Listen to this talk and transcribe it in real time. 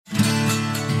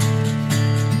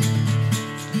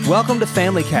Welcome to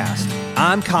Family Cast.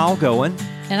 I'm Kyle Goen.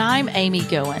 And I'm Amy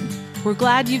Goen. We're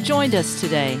glad you've joined us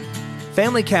today.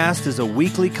 Family Cast is a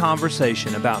weekly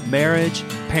conversation about marriage,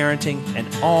 parenting, and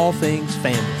all things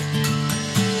family.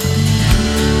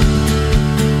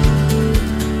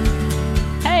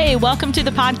 Hey, welcome to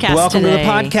the podcast Welcome today. to the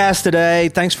podcast today.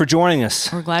 Thanks for joining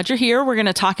us. We're glad you're here. We're going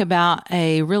to talk about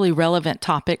a really relevant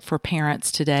topic for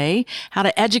parents today, how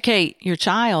to educate your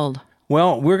child.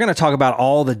 Well, we're going to talk about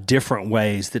all the different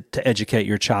ways to educate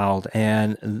your child.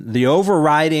 And the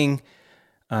overriding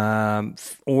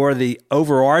or the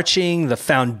overarching, the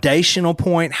foundational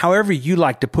point, however you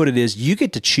like to put it, is you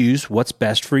get to choose what's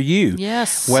best for you.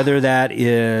 Yes. Whether that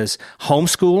is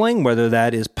homeschooling, whether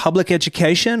that is public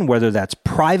education, whether that's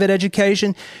private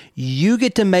education, you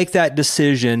get to make that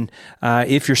decision.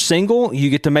 If you're single, you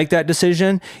get to make that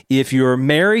decision. If you're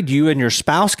married, you and your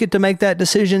spouse get to make that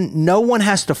decision. No one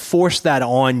has to force that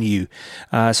on you.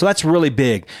 So that's really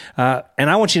big. And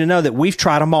I want you to know that we've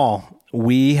tried them all.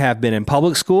 We have been in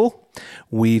public school,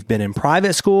 we've been in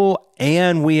private school,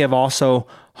 and we have also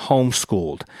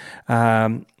homeschooled.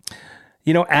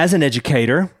 As an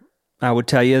educator, I would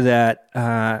tell you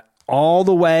that all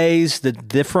the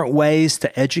different ways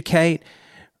to educate,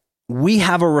 we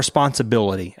have a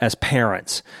responsibility as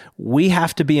parents. We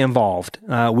have to be involved.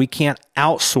 We can't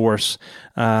outsource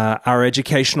our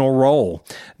educational role.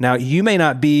 Now, you may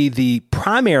not be the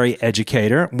primary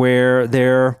educator where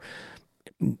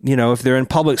if they're in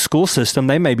public school system,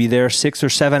 they may be there 6 or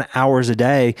 7 hours a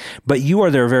day, but you are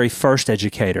their very first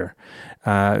educator.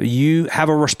 You have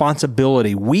a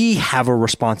responsibility. We have a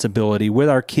responsibility with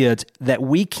our kids that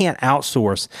we can't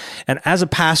outsource. And as a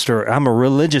pastor, I'm a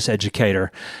religious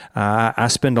educator. I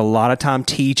spend a lot of time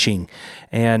teaching.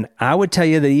 And I would tell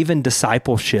you that even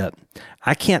discipleship,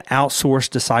 I can't outsource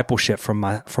discipleship from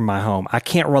my home. I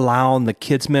can't rely on the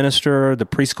kids minister, the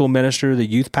preschool minister, the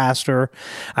youth pastor.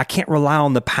 I can't rely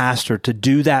on the pastor to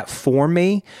do that for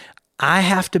me. I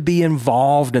have to be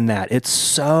involved in that. It's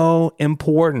so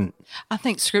important. I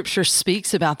think Scripture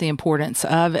speaks about the importance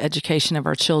of education of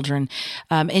our children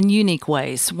in unique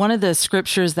ways. One of the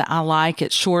scriptures that I like,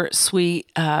 it's short,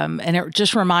 sweet, and it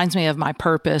just reminds me of my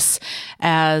purpose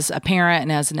as a parent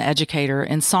and as an educator.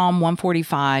 In Psalm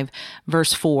 145,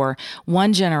 verse 4,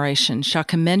 one generation shall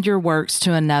commend your works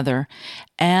to another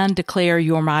and declare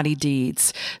your mighty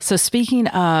deeds. So speaking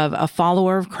of a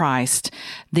follower of Christ,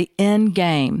 the end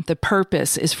game, the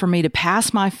purpose is for me to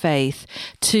pass my faith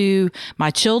to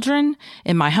my children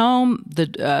in my home,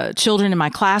 the children in my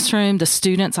classroom, the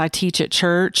students I teach at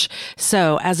church.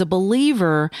 So as a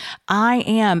believer, I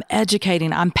am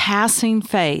educating, I'm passing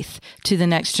faith to the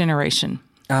next generation.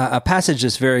 A passage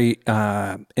that's very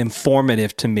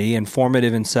informative to me,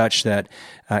 informative in such that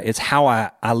it's how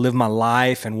I live my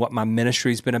life and what my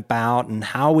ministry's been about and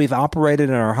how we've operated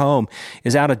in our home,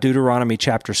 is out of Deuteronomy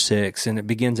chapter 6, and it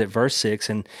begins at verse 6,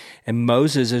 and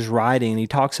Moses is writing, and he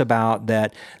talks about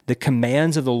that the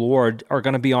commands of the Lord are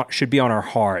going to should be on our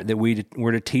heart, that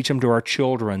we're to teach them to our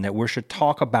children, that we should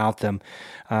talk about them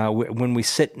when we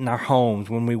sit in our homes,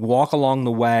 when we walk along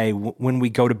the way, when we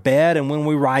go to bed, and when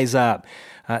we rise up.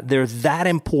 They're that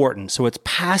important. So it's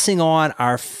passing on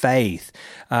our faith.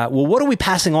 Well, what are we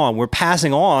passing on? We're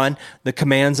passing on the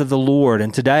commands of the Lord.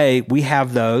 And today we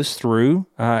have those through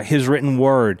His written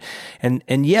word.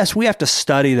 And yes, we have to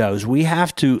study those. We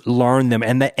have to learn them.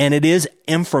 And it is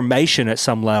information at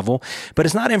some level, but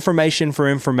it's not information for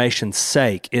information's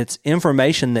sake. It's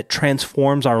information that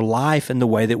transforms our life and the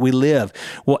way that we live.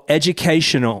 Well,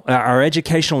 our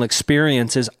educational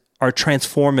experiences are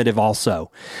transformative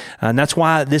also. And that's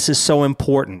why this is so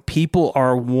important. People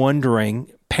are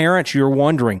wondering, parents, you're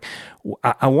wondering,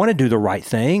 I want to do the right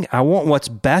thing. I want what's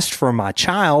best for my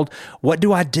child. What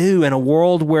do I do in a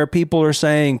world where people are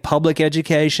saying public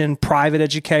education, private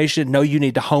education, no, you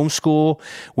need to homeschool?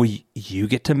 Well, you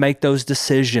get to make those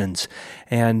decisions.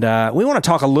 And we want to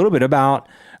talk a little bit about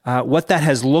what that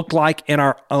has looked like in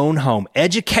our own home.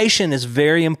 Education is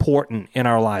very important in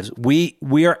our lives.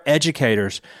 We are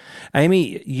educators.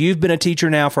 Amy, you've been a teacher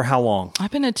now for how long?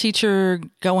 I've been a teacher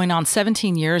going on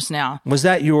 17 years now. Was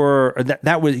that you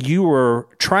were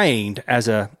trained as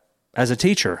a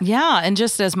teacher? Yeah, and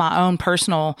just as my own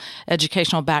personal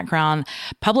educational background,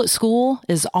 public school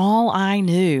is all I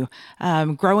knew.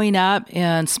 Growing up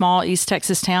in small East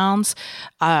Texas towns,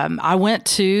 I went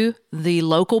to the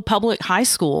local public high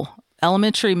school,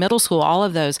 elementary, middle school, all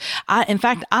of those. In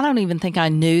fact, I don't even think I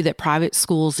knew that private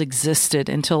schools existed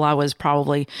until I was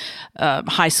probably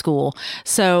high school.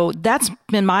 So that's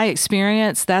been my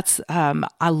experience.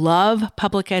 I love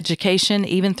public education.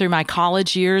 Even through my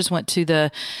college years, went to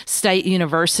the state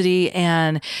university,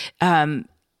 and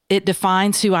it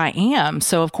defines who I am.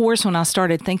 So, of course, when I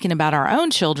started thinking about our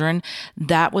own children,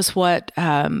 that was what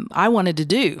I wanted to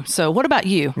do. So what about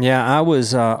you? Yeah, I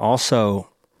was also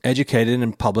educated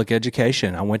in public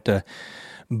education. I went to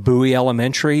Bowie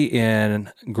Elementary in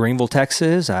Greenville,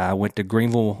 Texas. I went to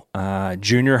Greenville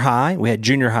Junior High. We had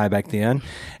junior high back then,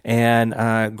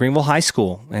 and Greenville High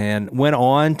School, and went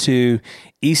on to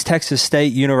East Texas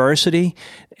State University.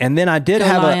 And then I did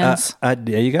have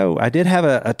there you go. I did have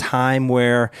a time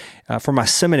where for my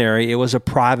seminary, it was a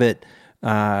private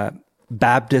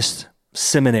Baptist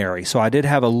seminary. So I did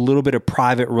have a little bit of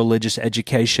private religious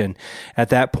education at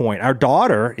that point. Our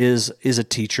daughter is a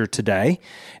teacher today.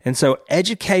 And so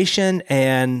education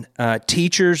and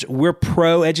teachers, we're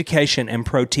pro-education and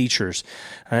pro-teachers.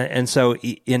 And so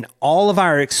in all of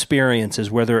our experiences,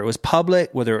 whether it was public,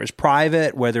 whether it was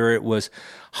private, whether it was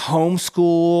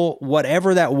homeschool,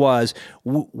 whatever that was,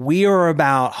 we are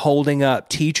about holding up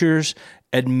teachers,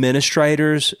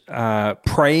 administrators,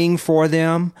 praying for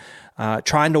them,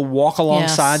 trying to walk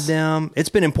alongside them. It's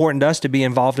been important to us to be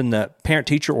involved in the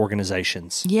parent-teacher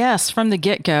organizations. Yes, from the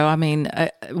get-go. I mean,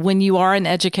 when you are an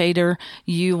educator,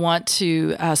 you want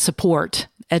to support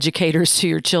educators to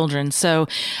your children. So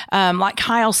like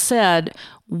Kyle said,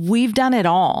 we've done it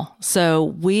all. So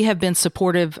we have been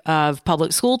supportive of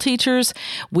public school teachers.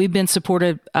 We've been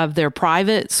supportive of their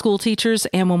private school teachers.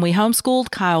 And when we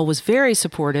homeschooled, Kyle was very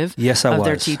supportive of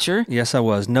their teacher. Yes, I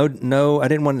was. No, I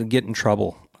didn't want to get in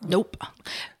trouble. Nope.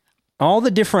 All the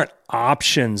different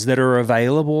options that are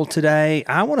available today,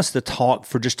 I want us to talk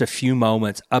for just a few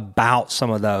moments about some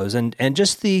of those and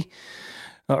just the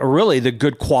really the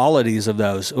good qualities of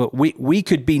those. We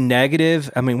could be negative.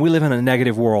 I mean, we live in a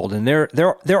negative world, and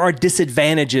there are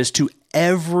disadvantages to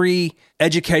every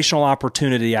educational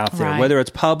opportunity out there, whether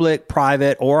it's public,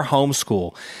 private, or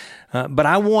homeschool. But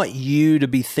I want you to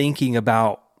be thinking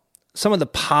about some of the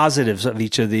positives of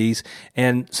each of these,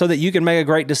 and so that you can make a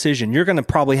great decision. You're going to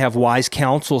probably have wise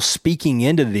counsel speaking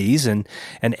into these, and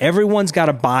everyone's got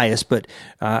a bias. But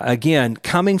again,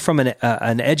 coming from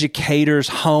an educator's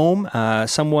home,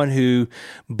 someone who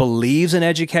believes in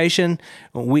education,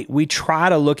 we try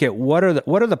to look at what are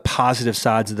the positive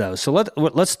sides of those. So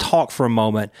let's talk for a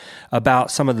moment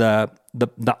about some of the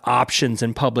options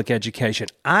in public education.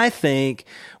 I think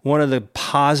one of the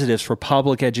positives for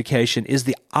public education is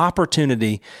the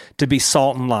opportunity to be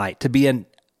salt and light, to be an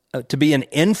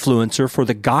influencer for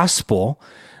the gospel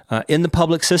in the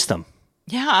public system.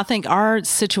 Yeah, I think our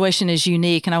situation is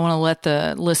unique, and I want to let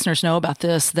the listeners know about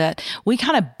this, that we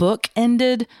kind of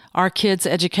bookended our kids'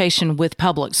 education with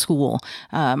public school.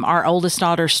 Our oldest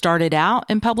daughter started out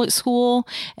in public school,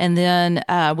 and then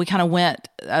we kind of went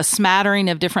a smattering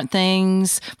of different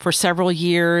things for several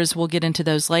years. We'll get into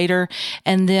those later.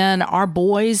 And then our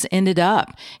boys ended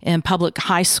up in public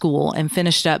high school and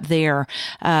finished up there.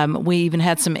 We even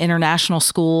had some international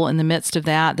school in the midst of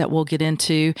that we'll get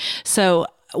into. So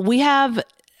we have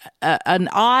an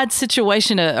odd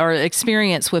situation or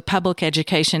experience with public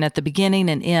education at the beginning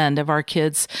and end of our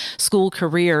kids' school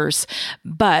careers,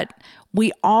 but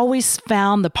we always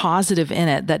found the positive in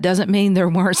it. That doesn't mean there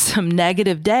weren't some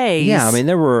negative days. Yeah, I mean,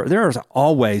 there's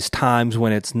always times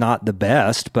when it's not the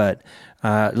best, but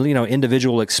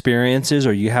individual experiences,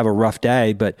 or you have a rough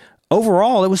day, but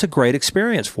overall, it was a great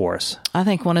experience for us. I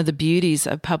think one of the beauties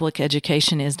of public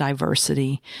education is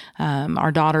diversity.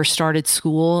 Our daughter started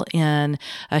school in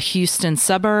a Houston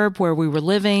suburb where we were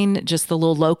living, just the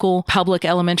little local public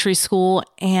elementary school,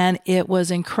 and it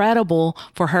was incredible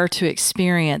for her to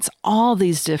experience all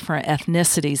these different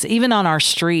ethnicities. Even on our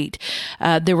street,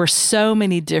 there were so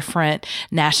many different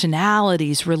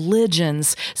nationalities,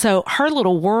 religions. So her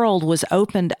little world was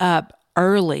opened up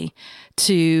early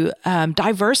to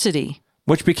diversity.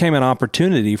 Which became an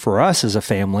opportunity for us as a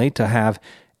family to have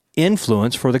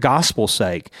influence for the gospel's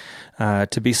sake,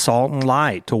 to be salt and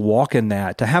light, to walk in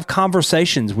that, to have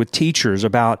conversations with teachers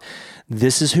about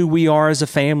this is who we are as a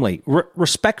family,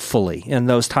 respectfully in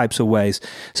those types of ways,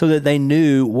 so that they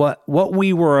knew what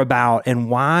we were about and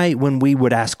why, when we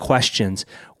would ask questions,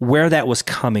 where that was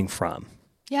coming from.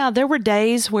 Yeah, there were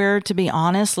days where, to be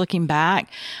honest, looking back,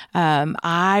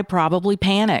 I probably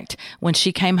panicked when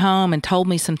she came home and told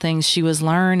me some things she was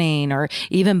learning, or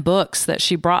even books that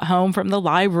she brought home from the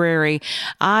library.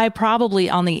 I probably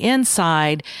on the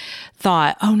inside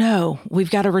thought, oh no, we've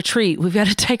got to retreat. We've got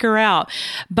to take her out.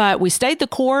 But we stayed the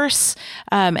course.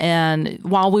 And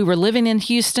while we were living in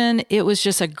Houston, it was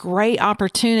just a great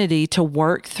opportunity to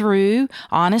work through,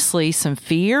 honestly, some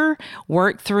fear,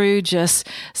 work through just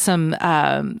some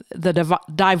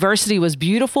diversity was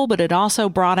beautiful, but it also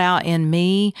brought out in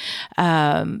me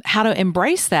how to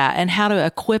embrace that and how to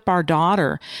equip our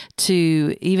daughter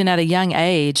to, even at a young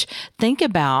age, think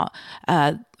about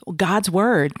God's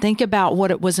word. Think about what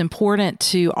it was important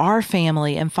to our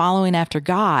family and following after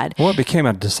God. Well, it became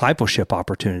a discipleship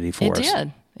opportunity for us.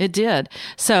 It did.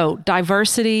 So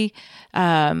diversity,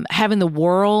 having the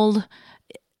world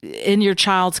in your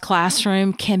child's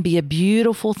classroom can be a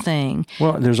beautiful thing.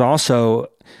 Well, there's also,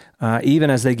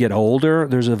 even as they get older,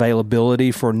 there's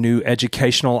availability for new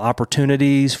educational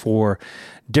opportunities for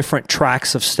different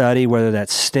tracks of study, whether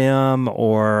that's STEM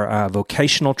or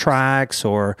vocational tracks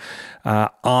or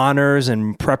honors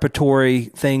and preparatory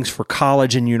things for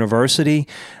college and university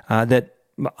that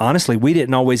honestly we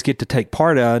didn't always get to take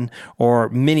part in, or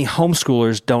many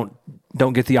homeschoolers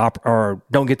don't get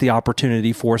the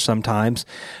opportunity for sometimes.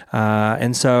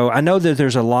 And so I know that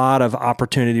there's a lot of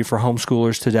opportunity for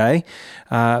homeschoolers today,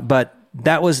 but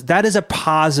that is a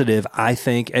positive, I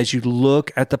think, as you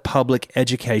look at the public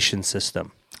education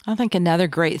system. I think another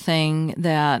great thing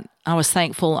that I was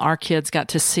thankful our kids got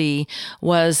to see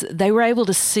was they were able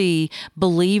to see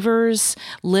believers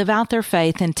live out their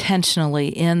faith intentionally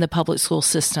in the public school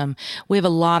system. We have a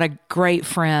lot of great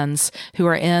friends who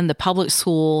are in the public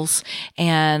schools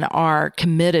and are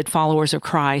committed followers of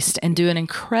Christ and do an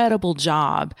incredible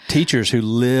job. Teachers who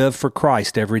live for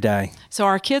Christ every day. So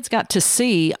our kids got to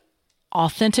see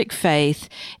authentic faith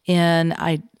in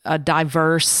a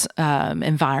diverse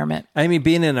environment. Amy,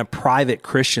 being in a private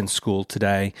Christian school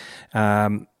today,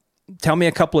 tell me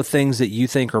a couple of things that you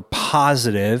think are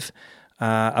positive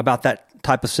about that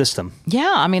type of system.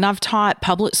 Yeah, I mean, I've taught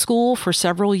public school for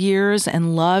several years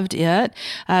and loved it.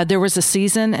 There was a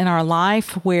season in our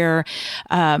life where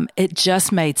it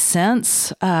just made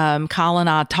sense. Kyle and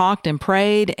I talked and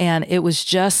prayed, and it was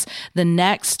just the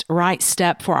next right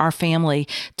step for our family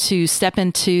to step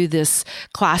into this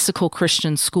classical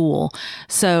Christian school.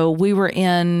 So we were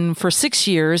in for 6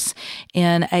 years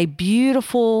in a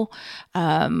beautiful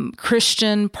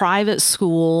Christian private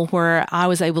school where I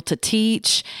was able to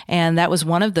teach, and that was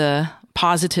one of the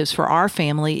positives for our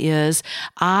family is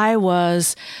I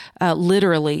was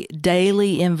literally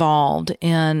daily involved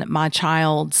in my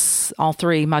children's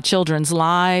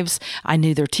lives. I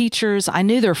knew their teachers. I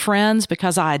knew their friends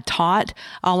because I had taught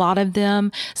a lot of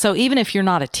them. So even if you're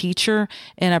not a teacher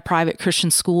in a private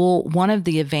Christian school, one of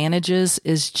the advantages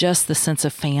is just the sense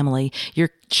of family. Your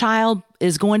child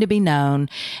is going to be known,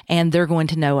 and they're going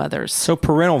to know others. So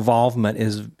parental involvement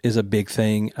is a big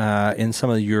thing in some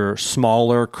of your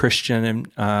smaller Christian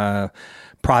and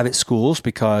private schools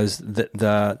because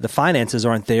the finances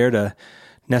aren't there to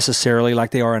necessarily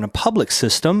like they are in a public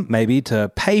system, maybe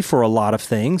to pay for a lot of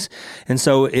things. And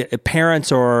so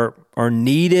parents are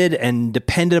needed and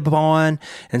depended upon.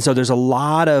 And so there's a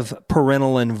lot of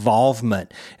parental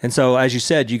involvement. And so, as you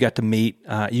said, you got to meet,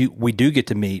 did get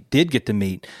to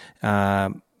meet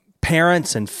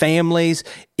parents and families.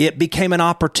 It became an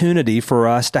opportunity for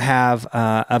us to have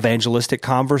evangelistic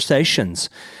conversations,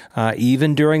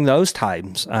 even during those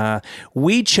times.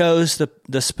 We chose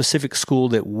the specific school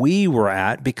that we were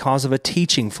at because of a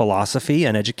teaching philosophy,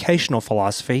 an educational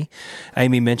philosophy.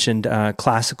 Amy mentioned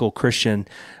classical Christian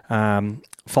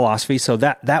philosophy. So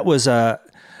that was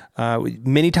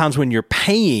many times when you're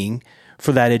paying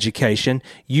for that education,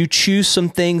 you choose some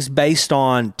things based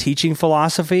on teaching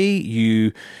philosophy.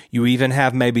 You even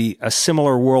have maybe a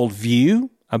similar worldview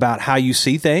about how you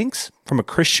see things from a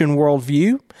Christian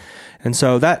worldview. And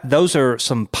so those are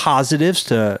some positives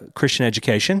to Christian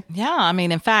education. Yeah, I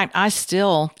mean, in fact, I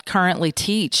still currently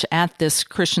teach at this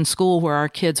Christian school where our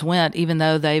kids went, even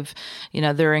though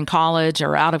they're in college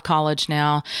or out of college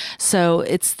now. So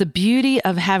it's the beauty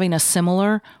of having a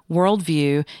similar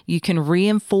worldview. You can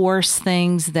reinforce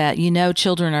things that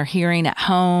children are hearing at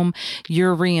home.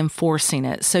 You're reinforcing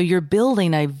it. So you're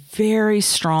building a very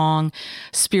strong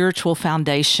spiritual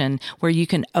foundation where you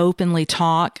can openly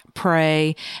talk,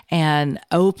 pray, and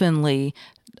openly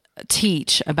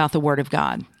teach about the Word of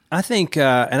God. I think,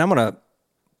 and I'm going to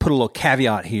put a little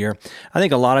caveat here. I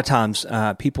think a lot of times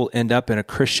people end up in a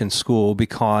Christian school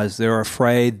because they're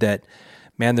afraid that,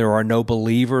 man, there are no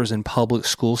believers in public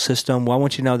school system. Well, I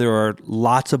want you to know there are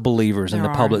lots of believers in the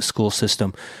public school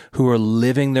system who are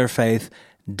living their faith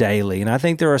daily. And I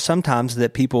think there are some times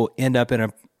that people end up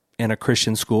in a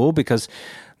Christian school because,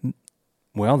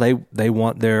 well, they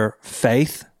want their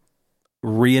faith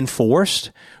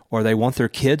reinforced, or they want their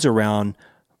kids around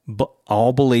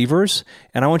all believers.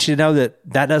 And I want you to know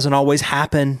that doesn't always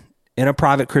happen in a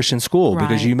private Christian school,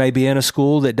 because you may be in a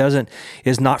school that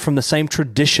is not from the same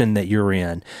tradition that you're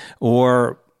in,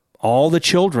 or all the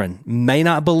children may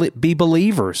not be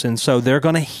believers, and so they're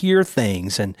going to hear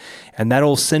things, and that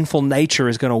old sinful nature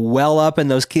is going to well up in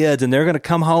those kids, and they're going to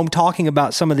come home talking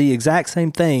about some of the exact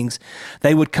same things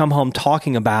they would come home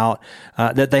talking about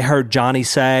that they heard Johnny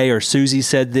say or Susie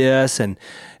said this,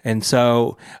 and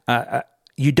so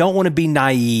you don't want to be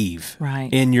naive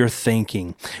in your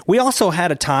thinking. We also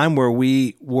had a time where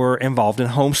we were involved in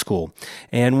homeschool.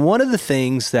 And one of the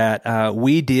things that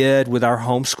we did with our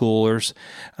homeschoolers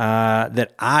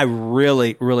that I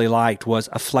really, really liked was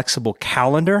a flexible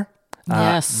calendar.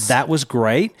 Yes. That was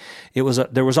great.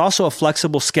 There was also a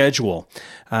flexible schedule.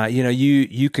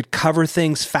 You could cover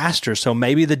things faster. So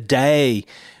maybe the day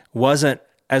wasn't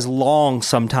as long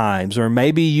sometimes, or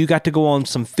maybe you got to go on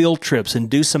some field trips and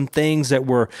do some things that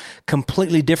were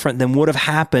completely different than would have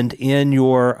happened in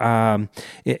your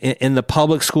in the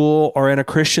public school or in a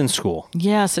Christian school.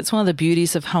 Yes, it's one of the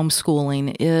beauties of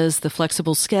homeschooling is the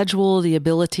flexible schedule, the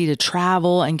ability to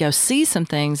travel and go see some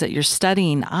things that you're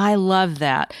studying. I love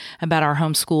that about our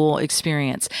homeschool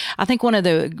experience. I think one of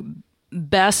the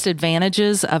best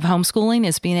advantages of homeschooling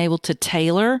is being able to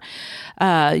tailor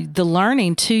the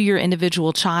learning to your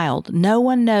individual child. No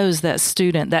one knows that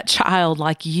student, that child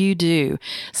like you do.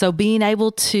 So being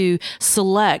able to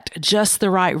select just the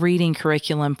right reading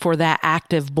curriculum for that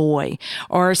active boy,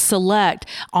 or select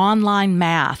online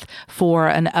math for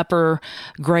an upper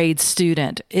grade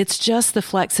student. It's just the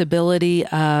flexibility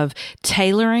of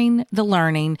tailoring the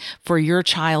learning for your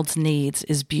child's needs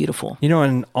is beautiful.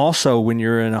 And also when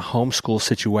you're in a homeschool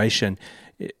situation,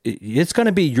 it's going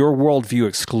to be your worldview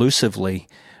exclusively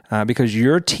because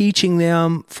you're teaching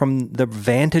them from the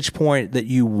vantage point that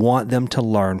you want them to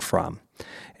learn from.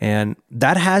 And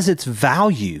that has its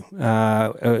value,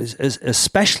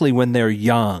 especially when they're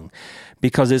young,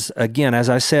 because it's, again, as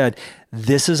I said,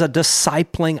 this is a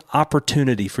discipling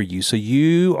opportunity for you. So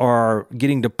you are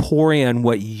getting to pour in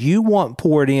what you want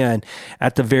poured in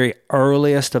at the very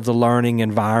earliest of the learning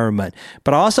environment.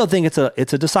 But I also think it's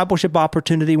a discipleship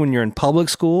opportunity when you're in public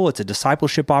school. It's a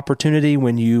discipleship opportunity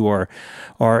when you are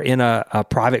in a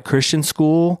private Christian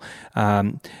school.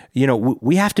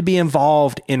 We have to be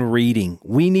involved in reading.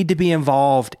 We need to be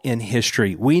involved in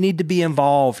history. We need to be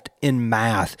involved in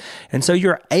math. And so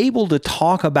you're able to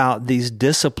talk about these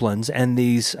disciplines and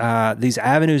these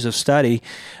avenues of study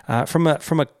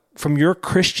from your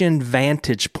Christian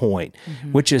vantage point,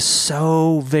 which is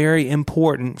so very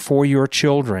important for your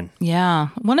children. Yeah.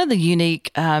 One of the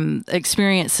unique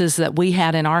experiences that we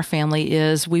had in our family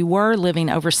is we were living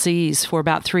overseas for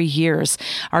about 3 years.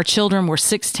 Our children were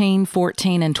 16,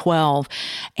 14, and 12.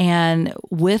 And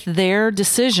with their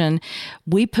decision,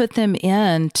 we put them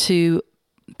into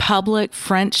public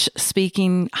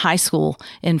French-speaking high school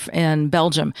in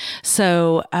Belgium.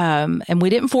 So, and we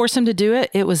didn't force them to do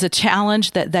it. It was a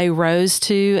challenge that they rose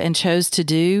to and chose to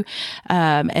do.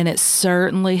 And it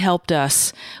certainly helped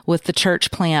us with the church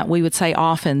plant. We would say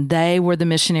often they were the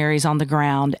missionaries on the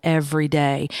ground every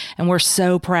day. And we're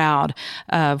so proud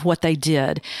of what they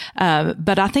did.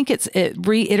 But I think it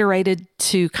reiterated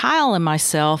to Kyle and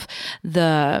myself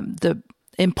the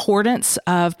importance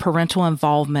of parental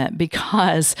involvement,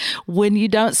 because when you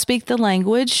don't speak the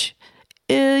language,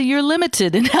 you're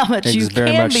limited in how much you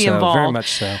can be involved. Very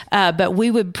much so. But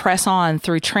we would press on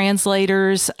through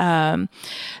translators.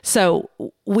 So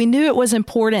we knew it was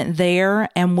important there,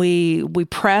 and we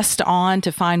pressed on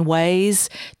to find ways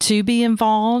to be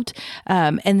involved.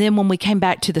 And then when we came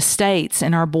back to the States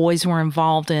and our boys were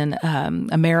involved in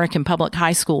American public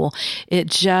high school, it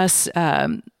just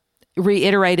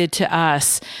reiterated to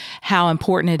us how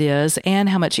important it is and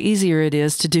how much easier it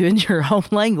is to do in your home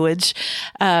language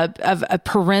of a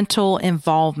parental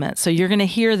involvement. So you're going to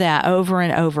hear that over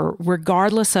and over,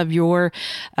 regardless of your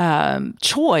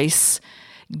choice.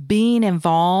 Being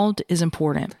involved is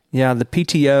important. Yeah, the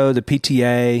PTO, the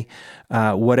PTA,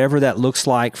 whatever that looks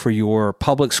like for your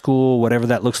public school, whatever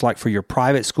that looks like for your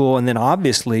private school, and then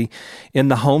obviously in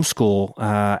the homeschool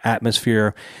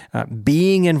atmosphere,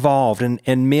 being involved.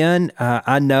 And men,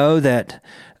 I know that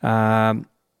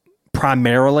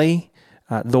primarily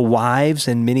the wives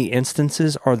in many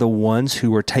instances are the ones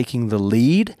who are taking the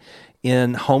lead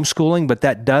in homeschooling, but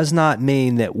that does not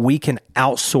mean that we can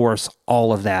outsource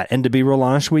all of that. And to be real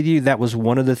honest with you, that was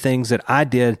one of the things that I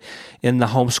did in the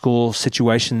homeschool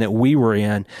situation that we were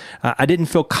in. I didn't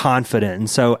feel confident. And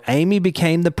so Amy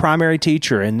became the primary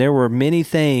teacher, and there were many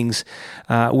things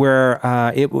where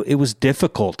it was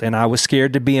difficult, and I was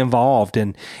scared to be involved.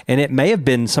 And it may have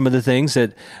been some of the things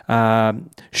that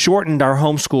shortened our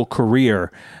homeschool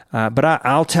career. But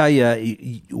I'll tell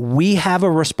you, we have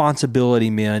a responsibility,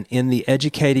 men, in the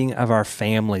educating of our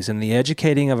families and the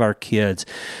educating of our kids.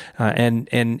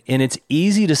 And it's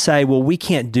easy to say, well, we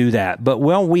can't do that. But,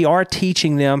 well, we are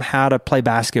teaching them how to play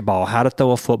basketball, how to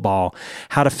throw a football,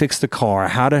 how to fix the car,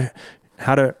 how to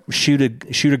shoot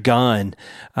a gun.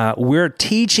 We're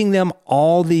teaching them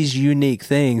all these unique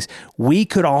things. We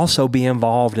could also be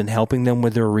involved in helping them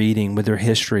with their reading, with their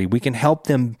history. We can help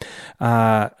them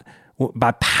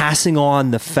by passing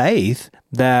on the faith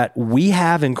that we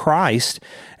have in Christ.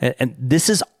 And this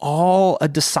is all a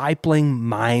discipling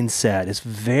mindset. It's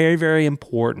very, very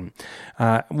important.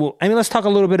 Let's talk a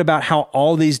little bit about how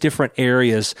all these different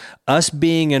areas, us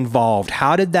being involved,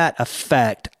 how did that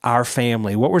affect our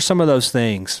family? What were some of those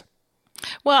things?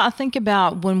 Well, I think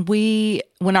about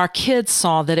when our kids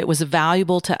saw that it was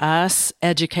valuable to us,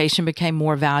 education became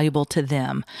more valuable to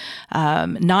them.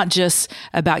 Not just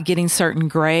about getting certain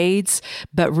grades,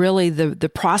 but really the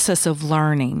process of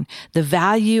learning, the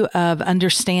value of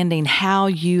understanding how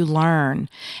you learn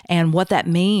and what that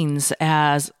means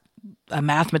as a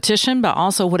mathematician, but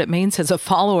also what it means as a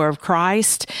follower of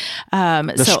Christ.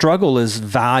 The struggle is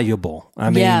valuable.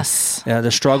 Yes.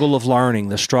 The struggle of learning,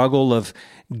 the struggle of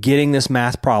getting this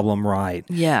math problem right.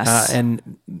 Yes.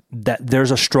 And that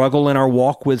there's a struggle in our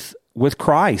walk with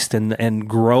Christ and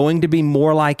growing to be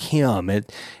more like Him.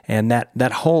 And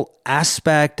that whole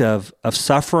aspect of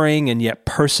suffering and yet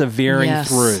persevering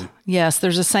through. Yes,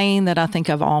 there's a saying that I think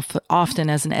of often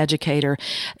as an educator.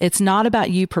 It's not about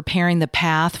you preparing the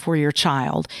path for your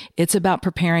child. It's about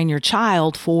preparing your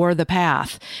child for the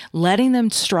path, letting them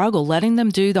struggle, letting them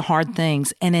do the hard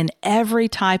things. And in every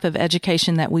type of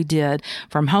education that we did,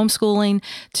 from homeschooling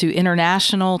to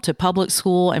international to public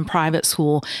school and private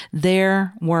school,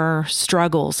 there were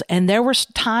struggles. And there were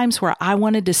times where I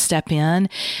wanted to step in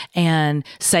and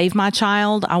save my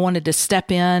child. I wanted to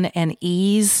step in and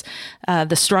ease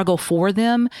the struggle for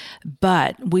them,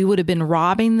 but we would have been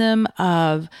robbing them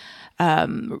of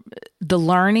the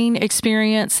learning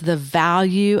experience, the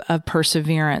value of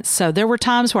perseverance. So there were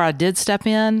times where I did step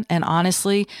in, and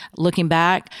honestly, looking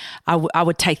back, I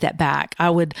would take that back. I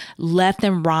would let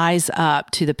them rise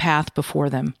up to the path before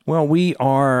them. Well, we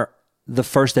are the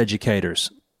first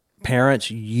educators.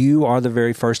 Parents, you are the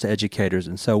very first educators.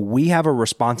 And so we have a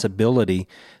responsibility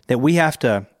that we've got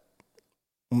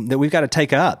to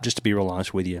take up, just to be real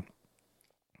honest with you.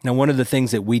 Now, one of the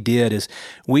things that we did is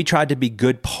we tried to be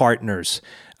good partners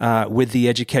with the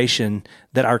education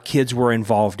that our kids were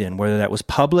involved in, whether that was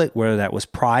public, whether that was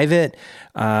private.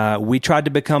 We tried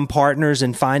to become partners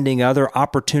in finding other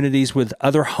opportunities with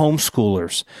other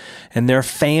homeschoolers and their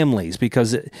families,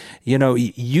 because,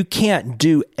 you can't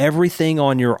do everything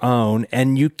on your own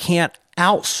and you can't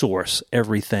outsource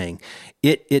everything.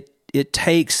 It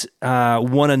takes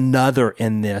one another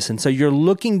in this. And so you're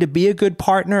looking to be a good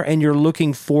partner and you're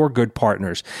looking for good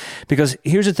partners. Because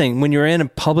here's the thing, when you're in a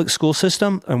public school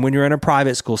system and when you're in a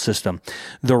private school system,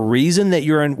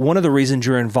 one of the reasons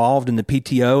you're involved in the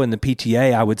PTO and the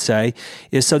PTA, I would say,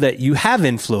 is so that you have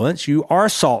influence, you are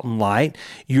salt and light,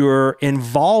 you're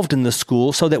involved in the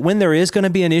school so that when there is going to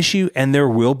be an issue, and there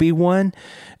will be one,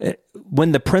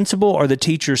 when the principal or the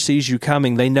teacher sees you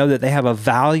coming, they know that they have a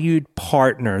valued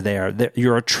partner there, that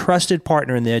you're a trusted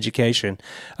partner in the education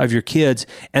of your kids,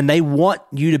 and they want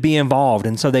you to be involved.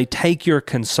 And so they take your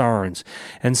concerns.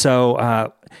 And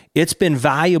so it's been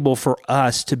valuable for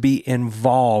us to be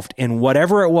involved in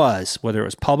whatever it was, whether it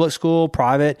was public school,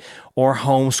 private, or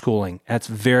homeschooling. That's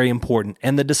very important.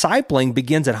 And the discipling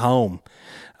begins at home.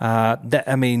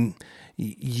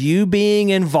 You being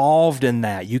involved in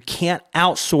that, you can't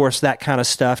outsource that kind of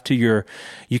stuff you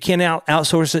can't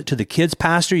outsource it to the kids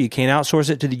pastor, you can't outsource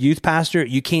it to the youth pastor,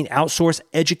 you can't outsource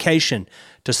education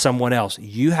to someone else.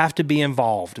 You have to be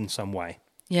involved in some way.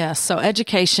 Yes. So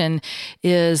education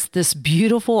is this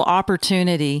beautiful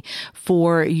opportunity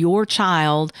for your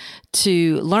child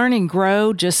to learn and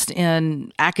grow just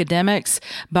in academics,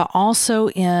 but also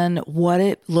in what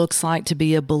it looks like to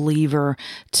be a believer,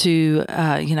 to,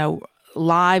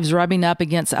 lives rubbing up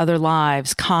against other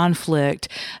lives, conflict,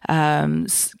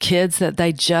 kids that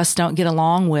they just don't get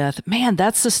along with. Man,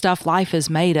 that's the stuff life is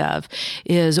made of,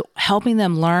 is helping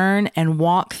them learn and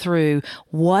walk through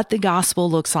what the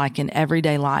gospel looks like in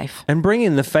everyday life. And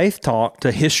bringing the faith talk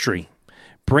to history.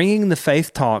 Bringing the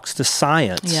faith talks to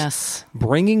science. Yes.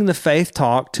 Bringing the faith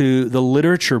talk to the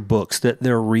literature books that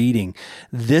they're reading.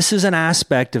 This is an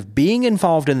aspect of being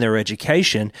involved in their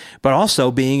education, but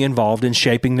also being involved in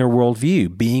shaping their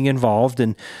worldview, being involved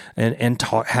in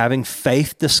having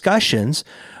faith discussions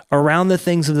around the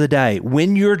things of the day.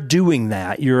 When you're doing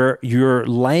that, you're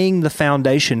laying the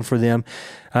foundation for them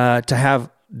to have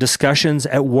discussions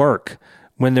at work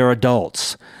when they're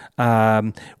adults.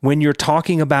 when you're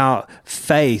talking about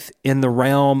faith in the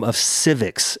realm of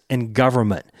civics and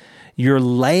government, you're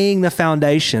laying the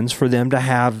foundations for them to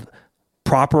have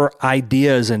proper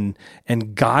ideas and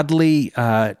godly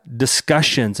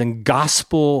discussions and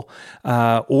gospel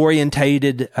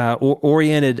oriented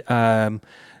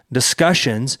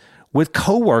discussions with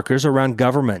coworkers around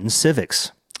government and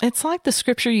civics. It's like the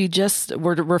scripture you just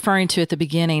were referring to at the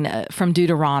beginning from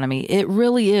Deuteronomy. It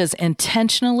really is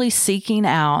intentionally seeking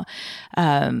out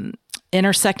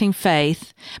intersecting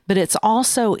faith, but it's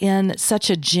also in such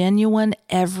a genuine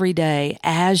everyday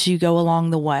as you go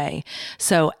along the way.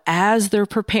 So as they're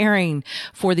preparing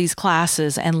for these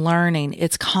classes and learning,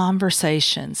 it's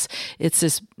conversations. It's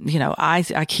this,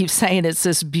 I keep saying it's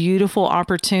this beautiful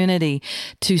opportunity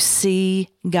to see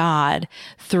God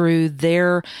through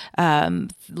their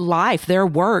life, their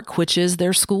work, which is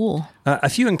their school. A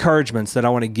few encouragements that I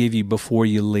want to give you before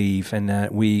you leave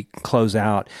and we close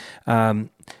out.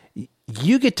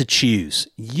 You get to choose.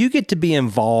 You get to be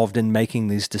involved in making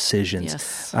these decisions.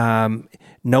 Yes.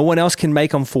 No one else can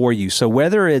make them for you. So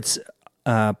whether it's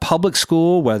public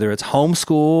school, whether it's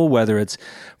homeschool, whether it's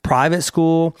private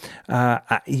school,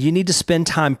 you need to spend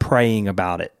time praying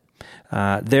about it.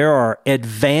 There are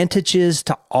advantages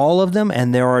to all of them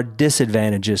and there are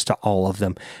disadvantages to all of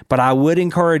them. But I would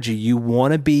encourage you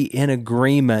want to be in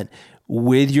agreement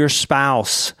with your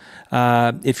spouse.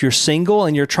 If you're single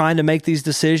and you're trying to make these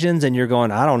decisions and you're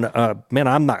going, I don't know,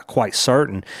 I'm not quite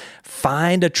certain,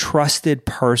 find a trusted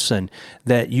person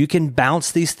that you can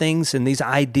bounce these things and these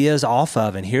ideas off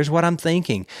of. And here's what I'm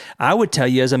thinking. I would tell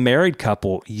you as a married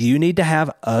couple, you need to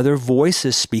have other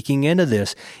voices speaking into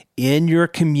this in your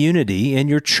community, in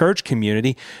your church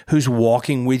community, who's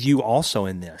walking with you also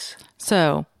in this.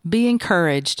 So be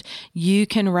encouraged. You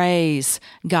can raise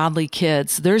godly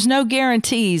kids. There's no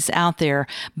guarantees out there,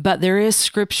 but there is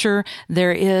scripture.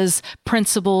 There is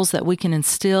principles that we can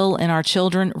instill in our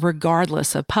children,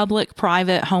 regardless of public,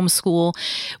 private, homeschool.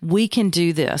 We can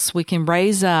do this. We can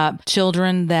raise up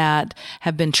children that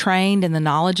have been trained in the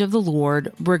knowledge of the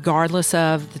Lord, regardless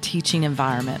of the teaching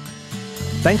environment.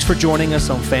 Thanks for joining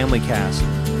us on Family Cast,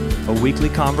 a weekly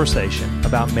conversation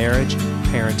about marriage,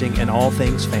 parenting, and all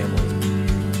things family.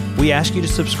 We ask you to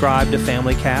subscribe to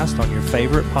Family Cast on your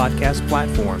favorite podcast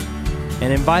platform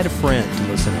and invite a friend to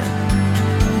listen in.